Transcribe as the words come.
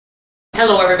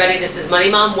Hello everybody, this is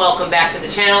Money Mom. Welcome back to the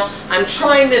channel. I'm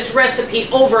trying this recipe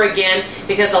over again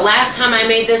because the last time I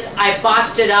made this, I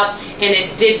botched it up and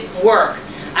it didn't work.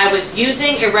 I was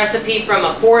using a recipe from a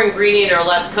 4-ingredient or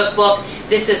less cookbook.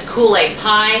 This is Kool-Aid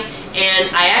pie,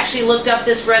 and I actually looked up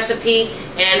this recipe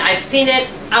and I've seen it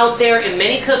out there in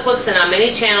many cookbooks and on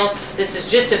many channels. This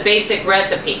is just a basic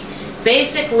recipe.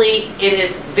 Basically, it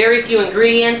is very few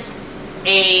ingredients,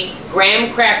 a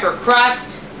graham cracker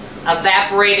crust,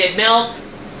 evaporated milk,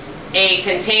 a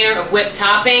container of whipped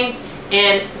topping,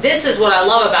 and this is what I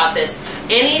love about this.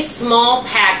 Any small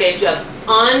package of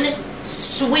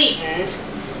unsweetened,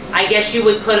 I guess you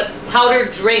would put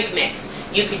powdered drink mix.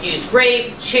 You could use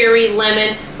grape, cherry,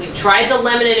 lemon. We've tried the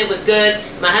lemon and it was good.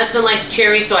 My husband likes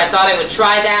cherry, so I thought I would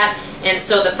try that. And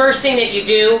so the first thing that you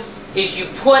do is you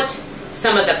put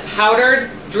some of the powdered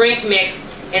drink mix,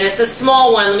 and it's a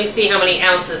small one. Let me see how many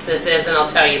ounces this is and I'll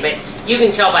tell you, but you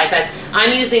can tell by size.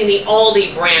 I'm using the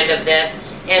Aldi brand of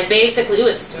this, and basically, ooh,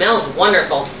 it smells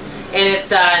wonderful. And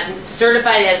it's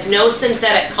certified, it has no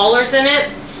synthetic colors in it.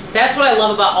 That's what I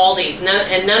love about Aldi's.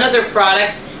 None of their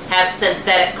products have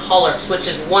synthetic colors, which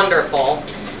is wonderful.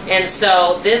 And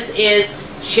so this is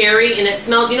cherry, and it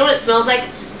smells, you know what it smells like?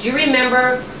 Do you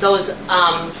remember those,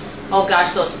 oh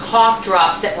gosh, those cough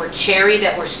drops that were cherry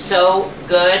that were so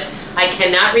good? I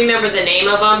cannot remember the name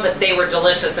of them, but they were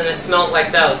delicious, and it smells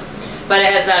like those. But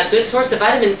it has a good source of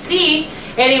vitamin C.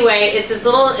 Anyway, it's this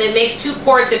little, it makes 2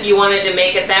 quarts if you wanted to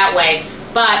make it that way,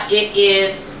 but it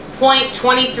is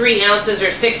 0.23 ounces or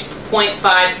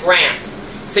 6.5 grams.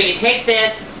 So you take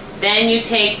this, then you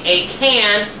take a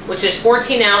can, which is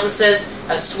 14 ounces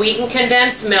of sweetened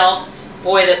condensed milk.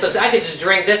 Boy, this looks, I could just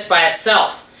drink this by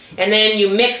itself. And then you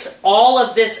mix all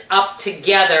of this up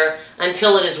together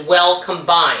until it is well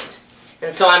combined.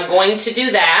 And so I'm going to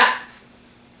do that.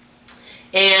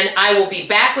 And I will be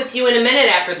back with you in a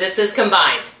minute after this is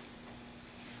combined.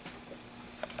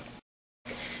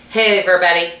 Hey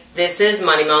everybody, this is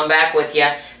Money Mom back with you.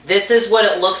 This is what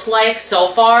it looks like so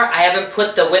far. I haven't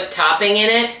put the whipped topping in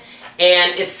it,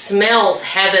 and it smells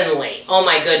heavenly. Oh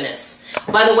my goodness.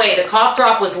 By the way, the cough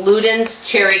drop was Luden's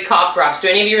cherry cough drops. Do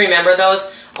any of you remember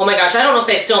those? Oh my gosh, I don't know if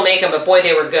they still make them, but boy,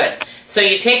 they were good. So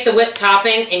you take the whipped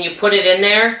topping and you put it in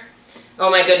there. Oh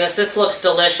my goodness, this looks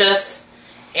delicious.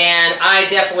 And I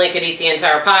definitely could eat the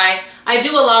entire pie. I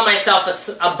do allow myself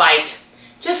a bite.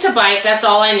 Just a bite, that's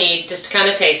all I need, just to kind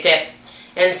of taste it.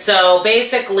 And so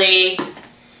basically,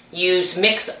 you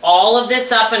mix all of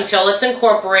this up until it's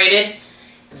incorporated.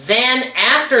 Then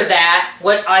after that,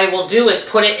 what I will do is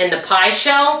put it in the pie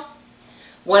shell.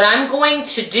 What I'm going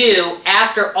to do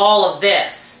after all of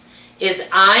this is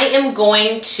I am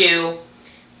going to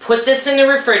put this in the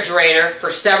refrigerator for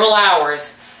several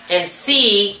hours and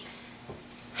see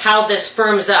how this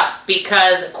firms up,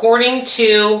 because according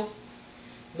to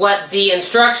what the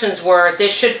instructions were,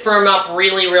 this should firm up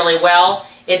really, really well.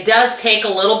 It does take a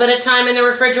little bit of time in the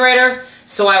refrigerator,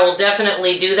 so I will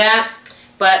definitely do that.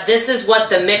 But this is what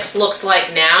the mix looks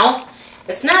like now.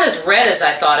 It's not as red as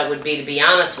I thought it would be, to be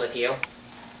honest with you.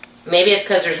 Maybe it's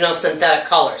because there's no synthetic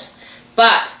colors.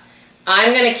 But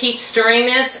I'm going to keep stirring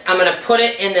this. I'm going to put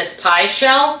it in this pie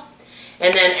shell.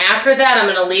 And then after that, I'm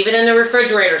going to leave it in the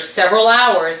refrigerator several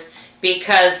hours,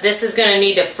 because this is going to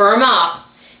need to firm up.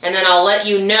 And then I'll let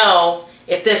you know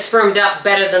if this firmed up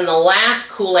better than the last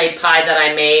Kool-Aid pie that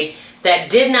I made that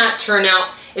did not turn out.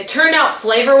 It turned out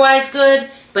flavor-wise good,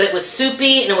 but it was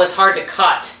soupy and it was hard to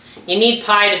cut. You need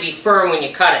pie to be firm when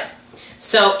you cut it.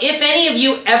 So if any of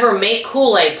you ever make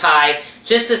Kool-Aid pie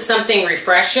just as something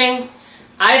refreshing,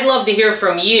 I'd love to hear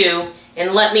from you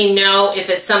and let me know if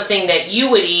it's something that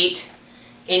you would eat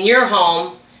in your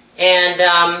home, and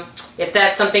if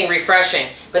that's something refreshing.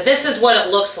 But this is what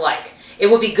it looks like. It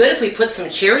would be good if we put some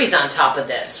cherries on top of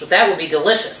this. That would be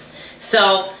delicious.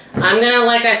 So I'm going to,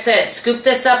 like I said, scoop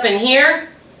this up in here.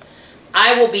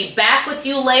 I will be back with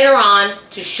you later on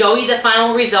to show you the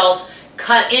final results,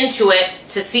 cut into it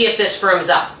to see if this firms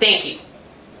up. Thank you.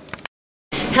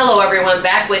 Hello everyone,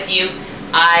 back with you.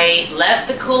 I left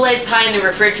the Kool-Aid pie in the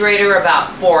refrigerator about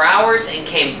 4 hours and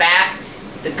came back.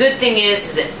 The good thing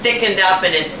is it thickened up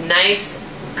and it's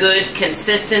nice, good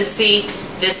consistency.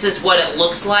 This is what it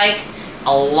looks like.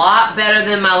 A lot better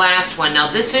than my last one.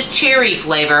 Now this is cherry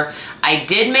flavor. I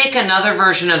did make another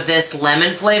version of this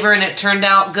lemon flavor and it turned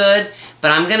out good, but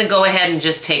I'm going to go ahead and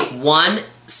just take one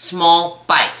small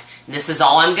bite. And this is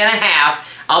all I'm going to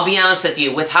have. I'll be honest with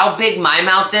you, with how big my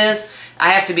mouth is,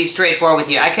 I have to be straightforward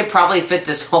with you. I could probably fit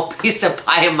this whole piece of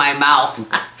pie in my mouth.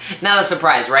 Not a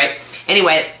surprise, right?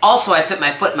 Anyway, also I fit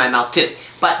my foot in my mouth too.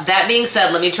 But that being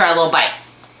said, let me try a little bite.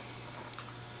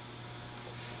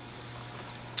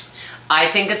 I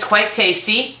think it's quite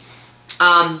tasty.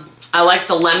 I like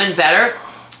the lemon better.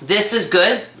 This is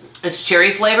good. It's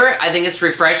cherry flavor. I think it's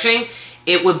refreshing.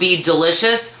 It would be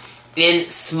delicious in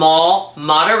small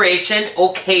moderation,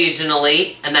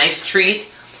 occasionally, a nice treat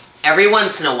every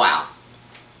once in a while.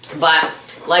 But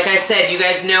like I said, you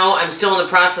guys know I'm still in the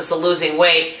process of losing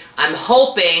weight. I'm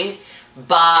hoping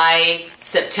by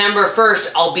September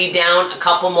 1st I'll be down a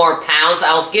couple more pounds.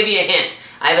 I'll give you a hint.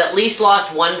 I've at least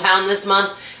lost 1 pound this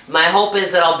month. My hope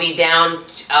is that I'll be down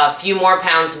a few more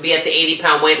pounds and be at the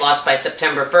 80-pound weight loss by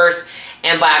September 1st.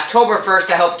 And by October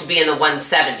 1st, I hope to be in the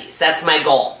 170s. That's my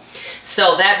goal.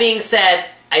 So that being said,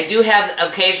 I do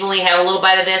occasionally have a little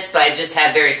bite of this, but I just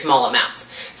have very small amounts.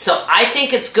 So I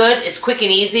think it's good. It's quick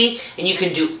and easy, and you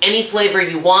can do any flavor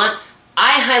you want.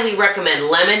 I highly recommend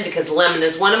lemon because lemon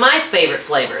is one of my favorite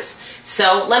flavors.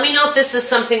 So let me know if this is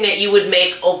something that you would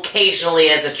make occasionally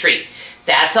as a treat.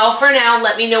 That's all for now.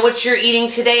 Let me know what you're eating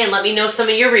today, and let me know some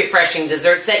of your refreshing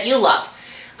desserts that you love.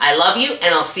 I love you,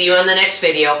 and I'll see you on the next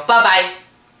video. Bye-bye.